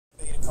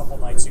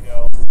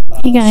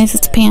Hey guys,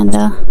 it's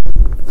Panda,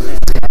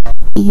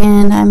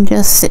 and I'm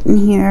just sitting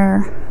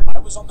here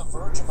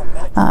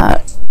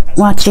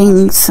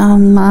watching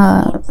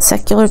some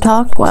secular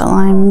talk while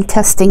I'm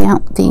testing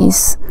out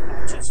these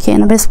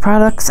cannabis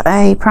products.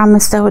 I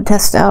promised I would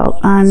test out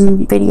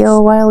on video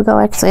a while ago.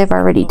 Actually, I've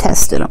already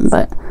tested them,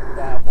 but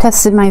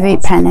tested my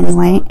vape pen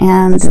anyway.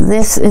 And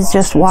this is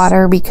just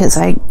water because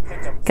I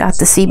got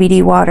the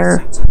CBD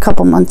water a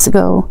couple months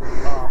ago.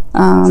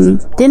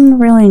 Didn't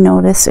really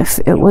notice if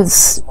it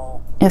was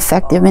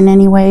effective in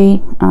any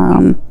way.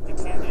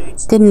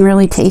 Didn't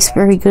really taste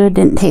very good.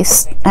 Didn't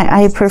taste.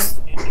 I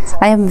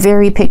am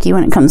very picky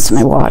when it comes to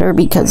my water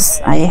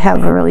because I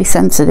have a really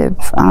sensitive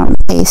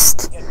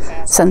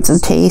sense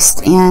of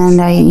taste, and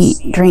I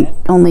drink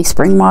only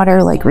spring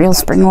water, like real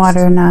spring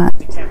water, not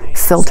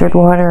filtered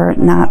water,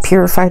 not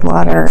purified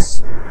water,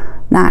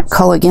 not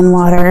Culligan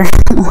water.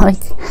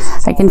 Like,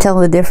 I can tell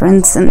the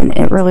difference, and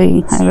I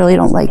really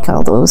don't like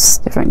all those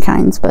different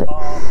kinds. But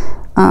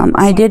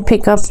I did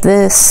pick up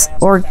this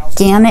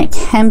organic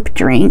hemp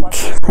drink.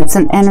 It's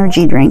an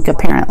energy drink,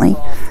 apparently.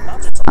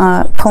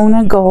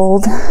 Kona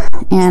Gold,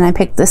 and I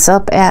picked this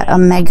up at a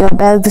Mega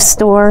Bev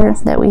store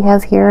that we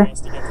have here.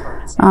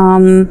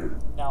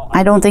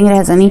 I don't think it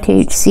has any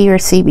THC or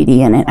CBD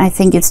in it. I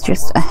think it's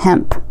just a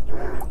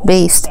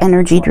hemp-based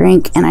energy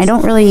drink, and I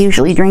don't really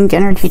usually drink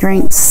energy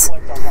drinks.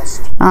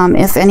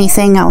 If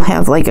anything, I'll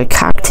have like a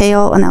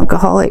cocktail, an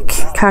alcoholic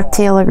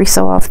cocktail every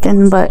so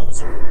often, but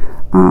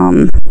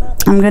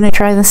I'm going to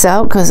try this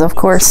out because, of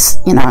course,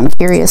 you know, I'm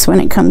curious when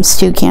it comes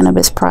to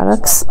cannabis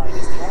products.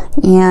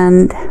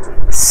 And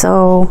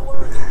so,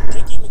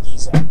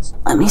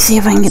 let me see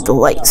if I can get the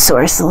light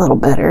source a little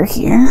better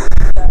here.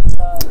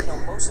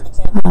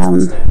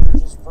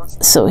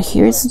 So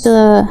here's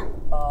the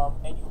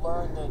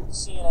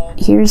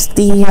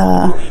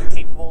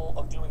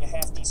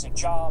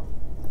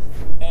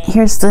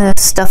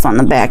stuff on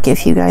the back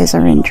if you guys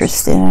are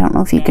interested. I don't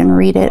know if you can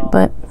read it,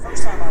 but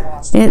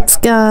it's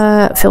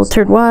got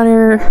filtered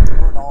water,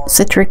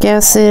 citric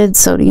acid,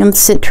 sodium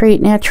citrate,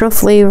 natural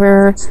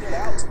flavor,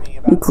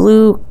 I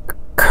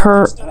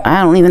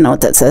don't even know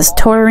what that says,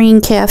 taurine,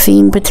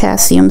 caffeine,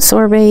 potassium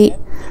sorbate,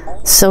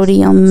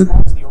 sodium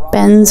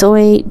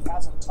benzoate,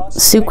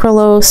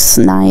 sucralose,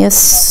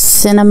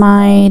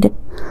 niacinamide,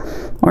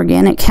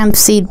 organic hemp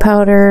seed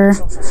powder,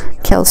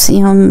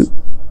 calcium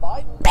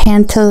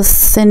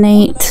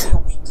pantothenate,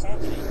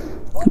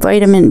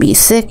 vitamin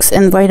B6,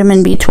 and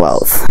vitamin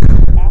B12.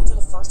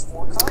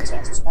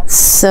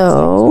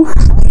 So,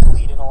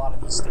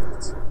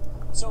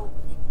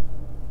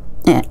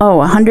 oh,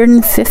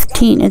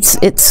 115. It's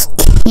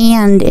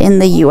canned in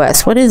the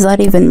U.S. What does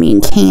that even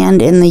mean,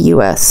 canned in the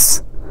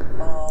U.S.?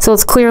 So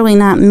it's clearly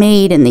not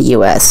made in the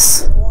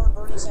U.S.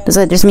 Does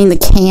that just mean the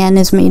can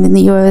is made in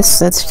the U.S.?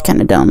 That's just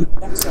kind of dumb.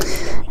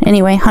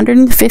 Anyway,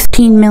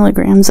 115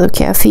 milligrams of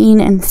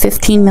caffeine and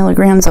 15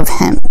 milligrams of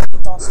hemp.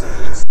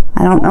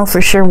 I don't know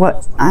for sure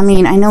what... I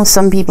mean, I know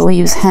some people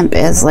use hemp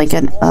as like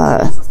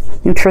a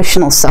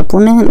nutritional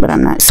supplement, but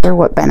I'm not sure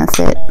what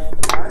benefit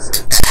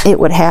it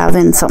would have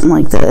in something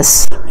like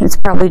this. It's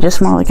probably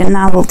just more like a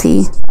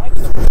novelty.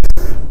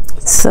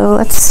 So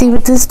let's see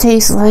what this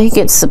tastes like.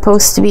 It's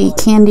supposed to be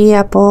candy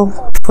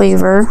apple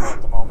flavor.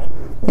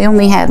 They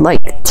only had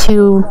like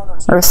 2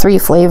 or 3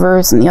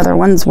 flavors, and the other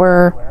ones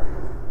were,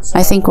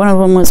 I think one of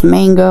them was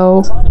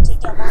mango.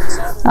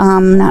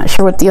 Not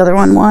sure what the other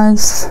one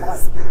was,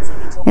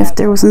 if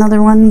there was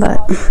another one, but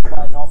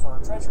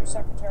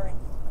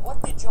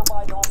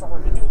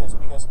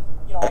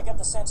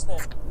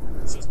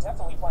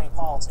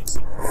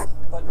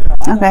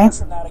okay.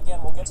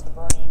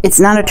 It's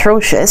not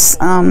atrocious.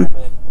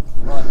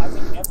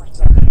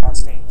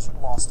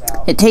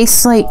 It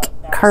tastes like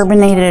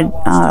carbonated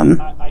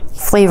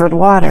flavored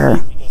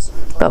water,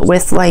 but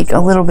with like a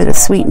little bit of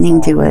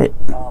sweetening to it.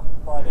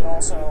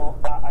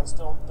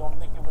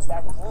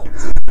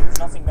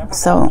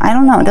 So I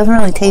don't know, it doesn't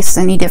really taste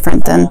any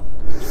different than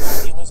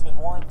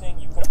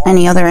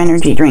any other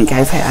energy drink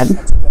I've had,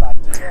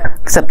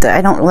 except that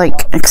I don't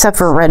like, except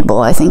for Red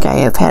Bull. I think I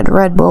have had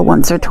Red Bull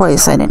once or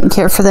twice. I didn't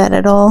care for that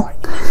at all.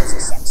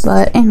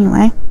 But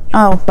anyway,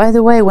 oh, by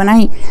the way, when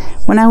I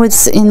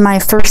was in my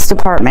first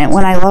apartment,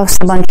 when I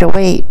lost a bunch of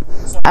weight,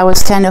 I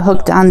was kind of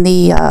hooked on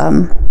the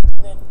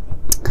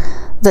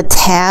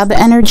Tab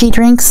energy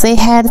drinks they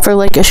had for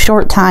like a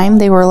short time.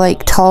 They were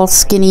like tall,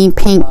 skinny,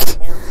 pink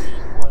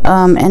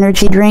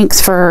energy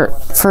drinks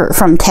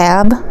from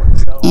Tab,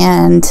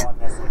 and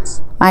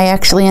I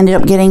actually ended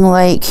up getting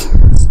like,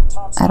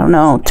 I don't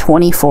know,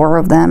 24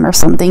 of them or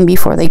something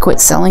before they quit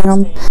selling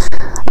them.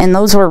 And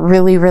those were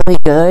really, really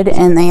good,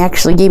 and they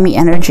actually gave me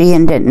energy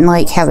and didn't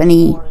like have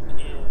any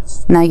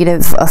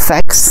negative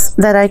effects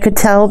that I could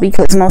tell,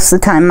 because most of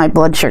the time my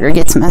blood sugar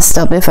gets messed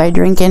up if I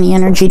drink any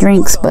energy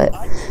drinks. But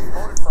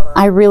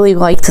I really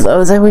liked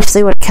those. I wish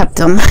they would have kept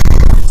them.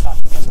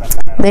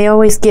 They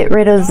always get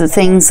rid of the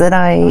things that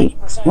I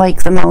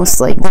like the most,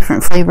 like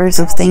different flavors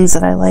of things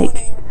that I like.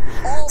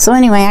 So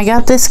anyway, I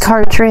got this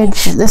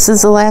cartridge. This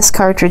is the last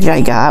cartridge I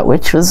got,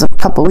 which was a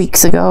couple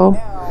weeks ago.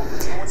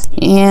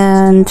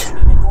 And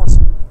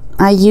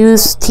I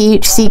use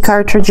THC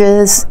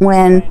cartridges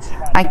when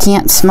I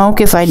can't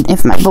smoke,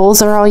 if my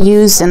bowls are all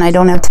used and I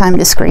don't have time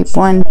to scrape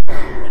one,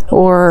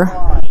 or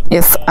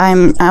if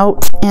I'm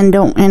out and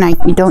I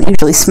don't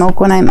usually smoke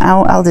when I'm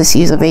out, I'll just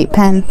use a vape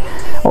pen.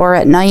 Or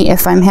at night,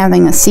 if I'm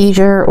having a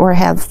seizure or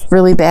have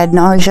really bad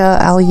nausea,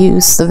 I'll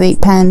use the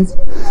vape pen.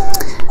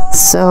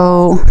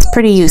 So it's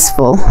pretty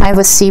useful. I have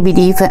a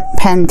CBD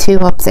pen too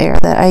up there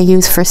that I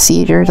use for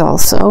seizures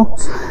also.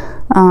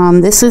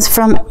 This is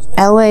from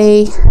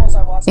LA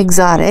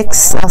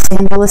Exotics, Los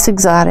Angeles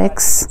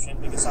Exotics.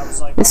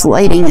 This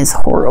lighting is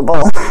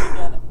horrible.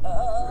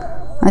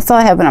 I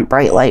thought having a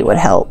bright light would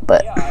help,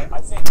 but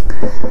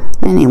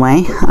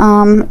anyway,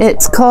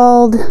 it's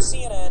called,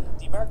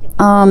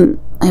 I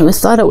always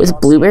thought it was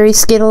blueberry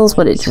Skittles,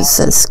 but it just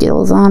says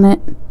Skittles on it.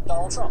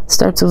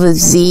 Starts with a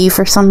Z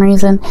for some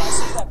reason.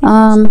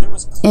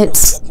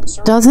 It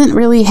doesn't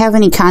really have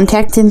any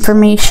contact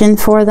information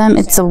for them.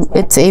 It's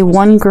a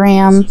 1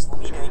 gram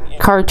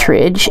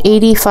cartridge,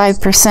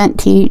 85%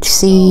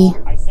 THC,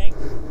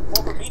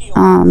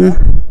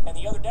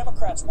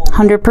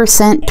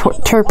 100%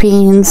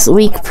 terpenes,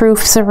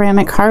 leak-proof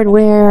ceramic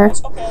hardware,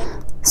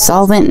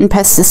 solvent and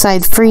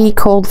pesticide-free,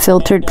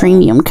 cold-filtered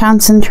premium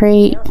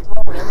concentrate,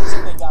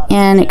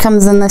 and it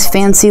comes in this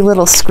fancy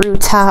little screw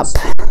top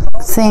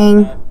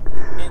thing.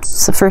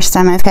 It's the first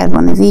time I've had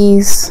one of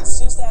these,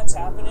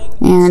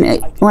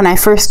 and when I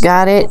first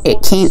got it,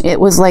 it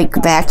was like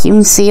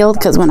vacuum sealed,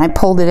 because when I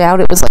pulled it out,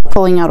 it was like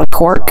pulling out a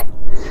cork,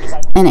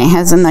 and it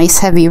has a nice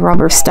heavy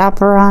rubber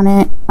stopper on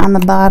it on the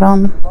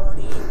bottom.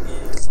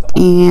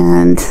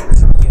 And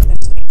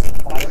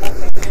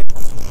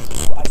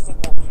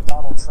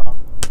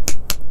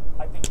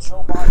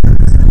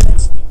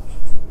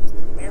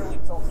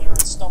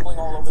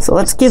so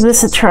let's give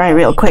this a try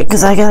real quick,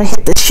 because I gotta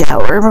hit the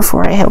shower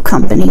before I have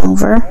company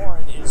over.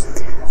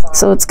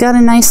 So it's got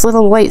a nice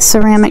little white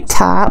ceramic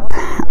top.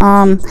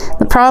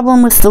 The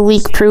problem with the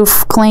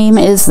leak-proof claim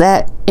is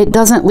that it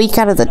doesn't leak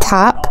out of the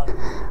top,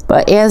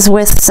 but as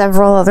with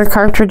several other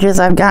cartridges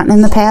I've gotten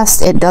in the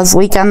past, it does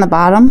leak on the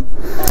bottom.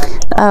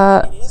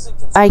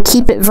 I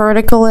keep it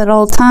vertical at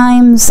all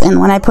times, and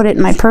when I put it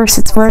in my purse,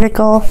 it's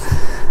vertical.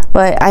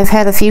 But I've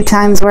had a few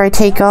times where I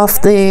take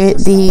off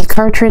the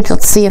cartridge.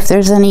 Let's see if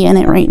there's any in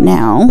it right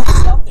now.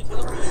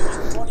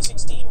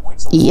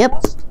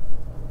 Yep.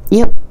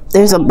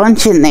 There's a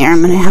bunch in there.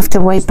 I'm going to have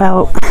to wipe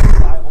out.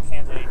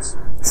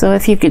 So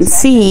if you can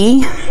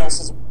see,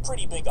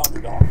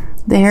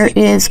 there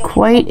is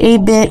quite a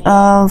bit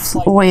of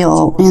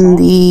oil in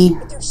the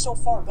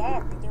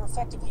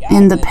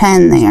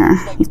pen there.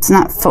 It's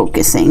not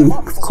focusing,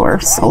 of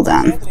course. Hold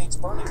on.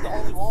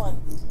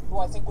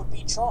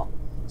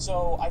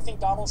 So I think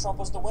Donald Trump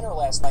was the winner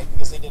last night,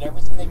 because they did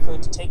everything they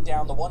could to take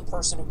down the one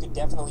person who could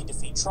definitely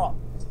defeat Trump.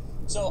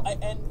 So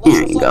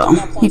there you go.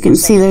 You can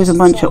see there's a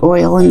bunch of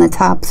oil in the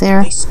top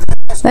there.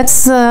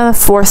 That's the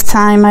 4th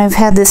time I've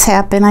had this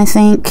happen, I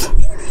think,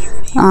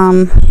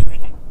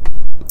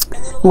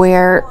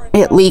 where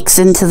it leaks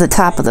into the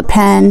top of the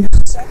pen.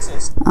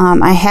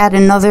 I had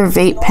another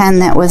vape pen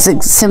that was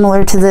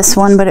similar to this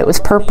one, but it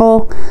was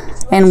purple,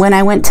 and when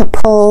I went to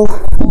pull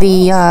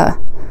the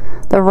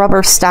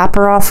rubber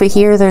stopper off of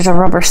here, there's a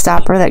rubber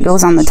stopper that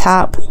goes on the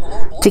top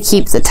to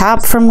keep the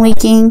top from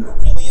leaking.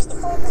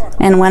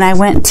 And when I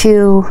went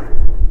to,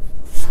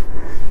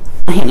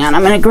 hang on,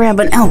 I'm going to grab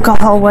an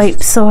alcohol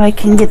wipe so I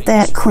can get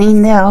that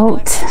cleaned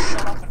out.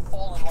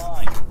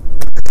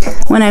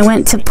 When I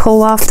went to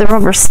pull off the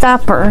rubber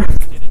stopper,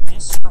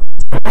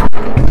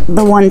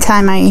 the one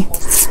time I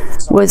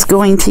was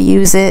going to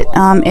use it,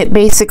 it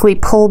basically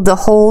pulled the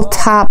whole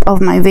top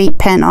of my vape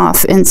pen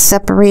off and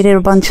separated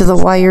a bunch of the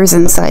wires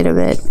inside of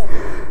it.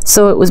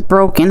 So it was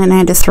broken and I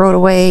had to throw it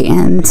away,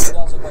 and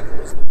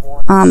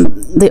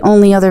the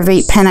only other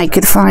vape pen I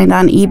could find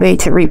on eBay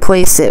to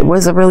replace it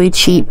was a really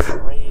cheap,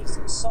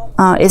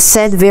 it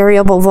said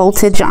variable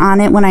voltage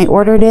on it when I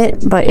ordered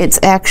it, but it's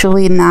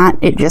actually not.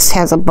 It just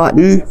has a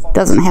button. It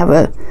doesn't have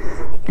a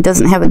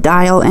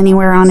dial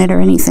anywhere on it or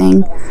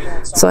anything.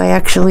 So I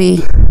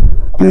actually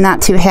am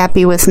not too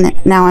happy with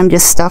it. Now I'm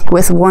just stuck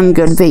with one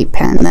good vape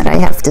pen that I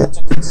have to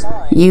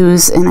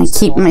use, and I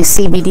keep my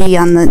CBD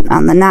on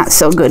the not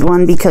so good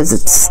one, because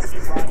it's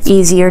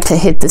easier to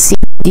hit the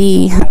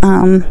CBD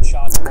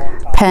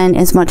pen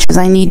as much as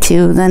I need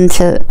to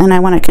and I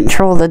want to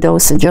control the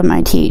dosage of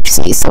my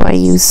THC, so I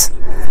use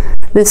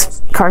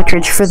this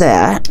cartridge for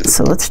that.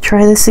 So let's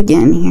try this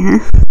again here.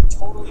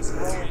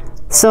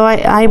 So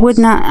I would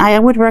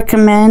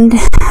recommend,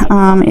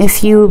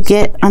 if you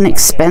get an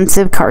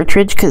expensive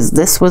cartridge, because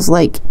this was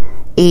like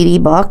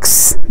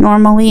 $80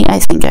 normally. I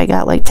think I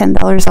got like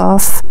 $10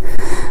 off,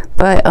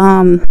 but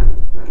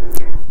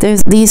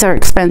these are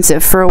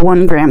expensive for a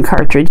 1 gram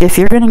cartridge. If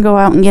you're going to go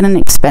out and get an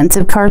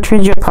expensive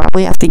cartridge, you'll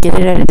probably have to get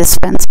it at a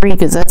dispensary,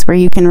 because that's where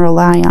you can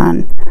rely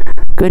on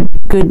good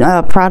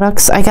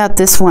products. I got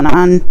this one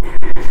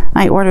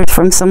I ordered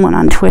from someone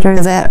on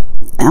Twitter that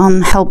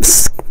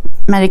helps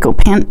medical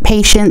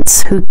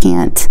patients who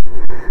can't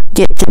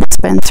get to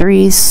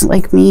dispensaries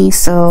like me.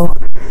 So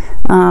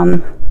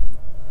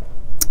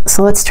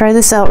So let's try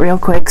this out real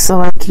quick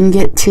so I can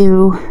get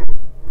to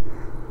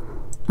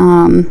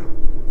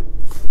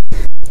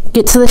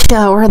the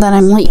shower that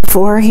I'm late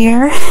for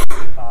here.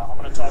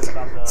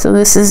 So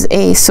this is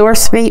a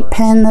Source Vape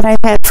pen that I've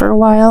had for a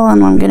while,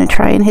 and I'm going to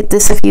try and hit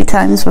this a few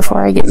times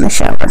before I get in the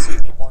shower. But a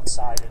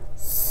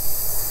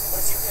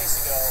few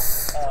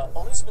days ago,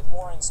 Elizabeth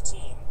Warren's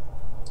team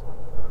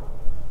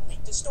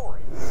leaked the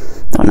story.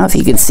 Don't know if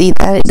you can see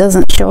that. It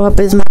doesn't show up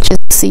as much as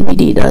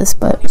CBD does,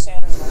 but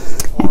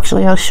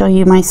actually I'll show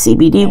you my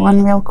CBD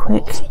one real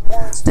quick.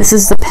 This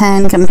is the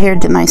pen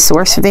compared to my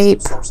Source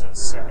Vape.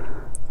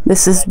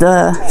 This is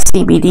the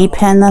CBD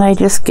pen that I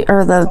just,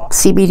 or the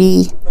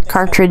CBD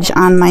cartridge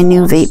on my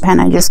new vape pen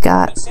I just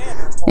got.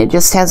 It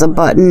just has a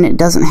button. It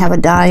doesn't have a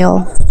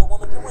dial.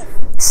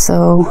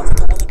 So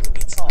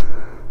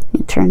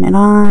you turn it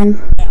on.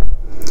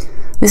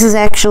 This is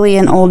actually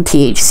an old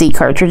THC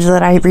cartridge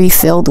that I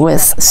refilled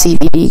with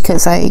CBD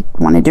because I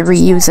wanted to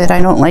reuse it.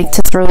 I don't like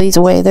to throw these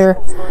away. They're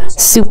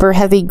super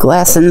heavy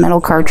glass and metal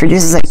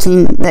cartridges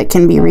that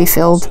can be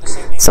refilled.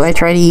 So I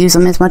try to use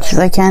them as much as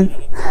I can.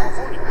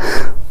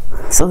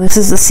 So this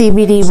is the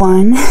CBD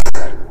one.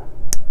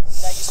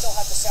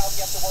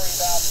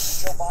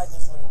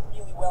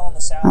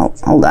 Oh,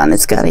 hold on,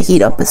 it's got to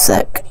heat up a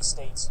sec.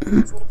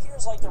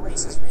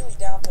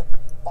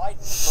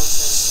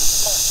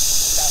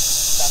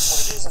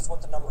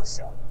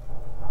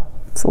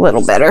 It's a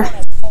little better.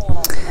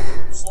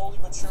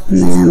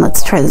 And then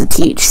let's try the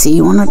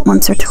THC one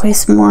once or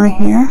twice more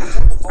here.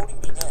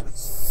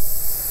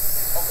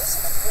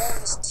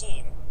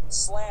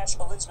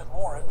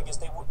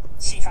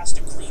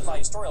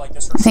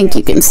 I think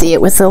you can see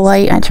it with the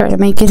light. I try to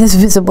make it as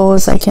visible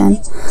as I can.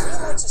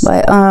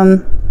 But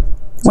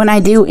when I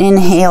do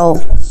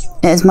inhale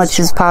as much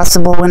as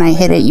possible, when I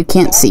hit it, you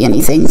can't see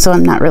anything, so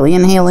I'm not really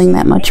inhaling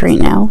that much right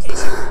now.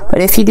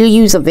 But if you do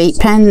use a vape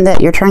pen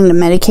that you're trying to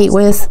medicate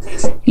with,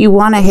 you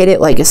want to hit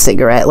it like a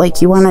cigarette.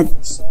 Like, you want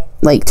to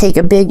like take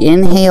a big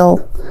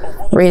inhale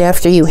right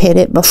after you hit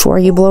it before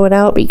you blow it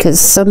out, because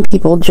some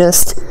people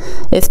just,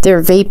 if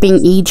they're vaping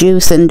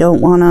e-juice and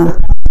don't want to,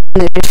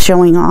 they're just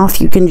showing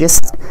off, you can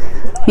just,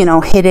 you know,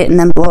 hit it and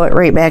then blow it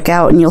right back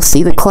out and you'll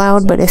see the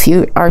cloud. But if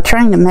you are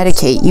trying to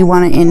medicate, you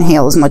want to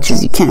inhale as much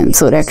as you can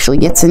so it actually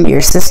gets into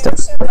your system.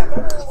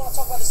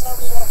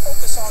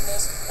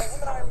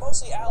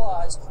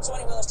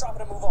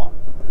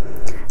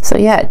 So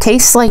yeah, it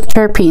tastes like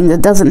terpenes.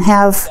 It doesn't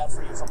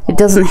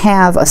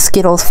have a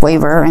Skittles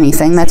flavor or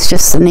anything. That's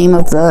just the name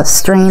of the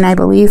strain, I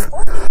believe.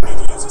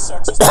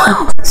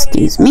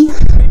 Excuse me.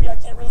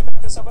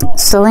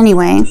 So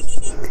anyway,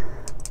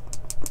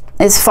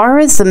 as far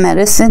as the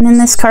medicine in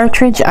this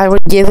cartridge, I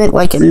would give it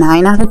like a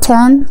 9 out of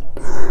 10.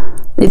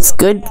 It's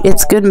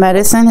good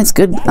medicine, it's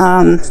good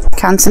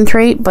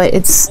concentrate, but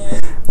it's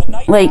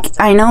like,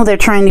 I know they're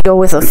trying to go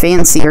with a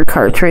fancier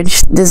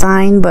cartridge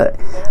design, but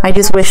I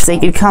just wish they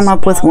could come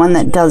up with one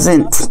that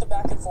doesn't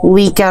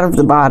leak out of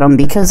the bottom,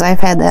 because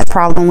I've had that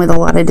problem with a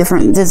lot of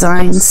different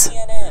designs.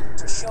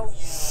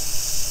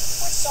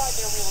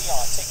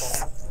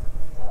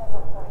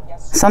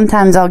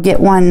 Sometimes I'll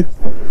get one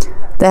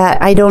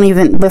that I don't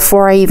even,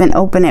 before I even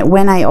open it,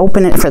 when I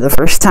open it for the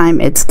first time,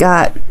 it's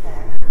got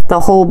the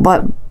whole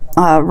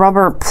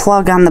rubber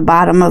plug on the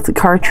bottom of the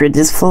cartridge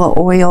is full of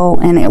oil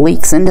and it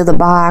leaks into the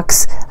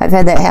box. I've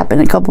had that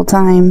happen a couple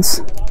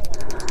times.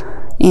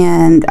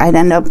 And I'd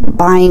end up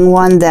buying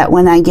one that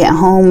when I get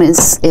home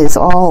is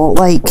all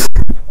like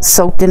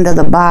soaked into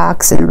the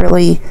box, and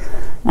really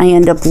I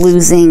end up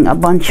losing a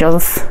bunch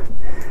of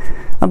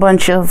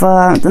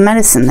the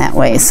medicine that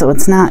way. So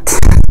it's not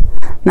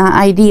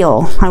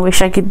ideal. I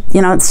wish I could,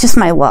 you know, it's just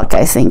my luck,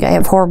 I think. I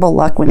have horrible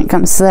luck when it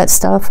comes to that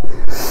stuff.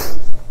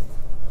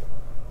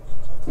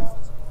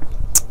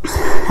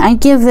 I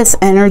give this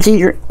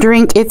energy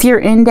drink, if you're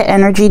into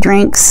energy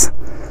drinks,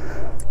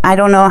 I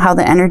don't know how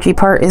the energy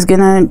part is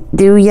gonna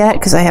do yet,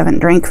 because I haven't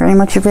drank very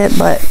much of it,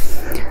 but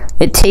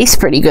it tastes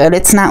pretty good.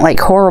 It's not like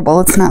horrible.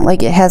 It's not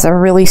like it has a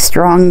really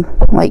strong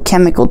like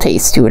chemical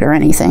taste to it or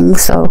anything,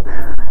 so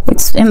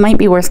it might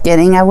be worth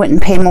getting. I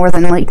wouldn't pay more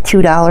than like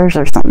 $2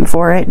 or something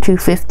for it,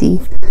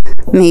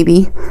 $2.50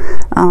 maybe.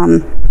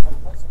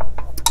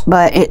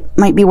 But it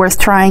might be worth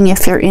trying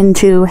if you're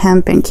into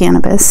hemp and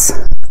cannabis.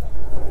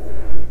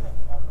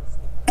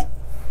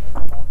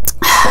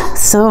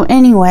 So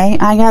anyway,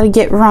 I gotta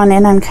get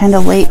running. I'm kind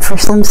of late for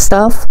some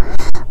stuff.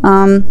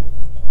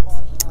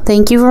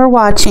 Thank you for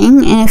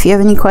watching, and if you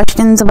have any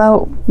questions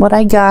about what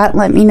I got,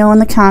 let me know in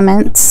the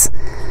comments.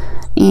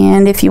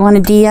 And if you want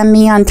to DM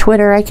me on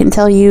Twitter, I can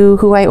tell you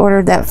who I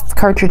ordered that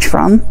cartridge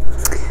from.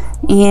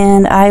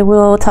 And I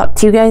will talk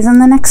to you guys in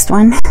the next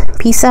one.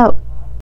 Peace out.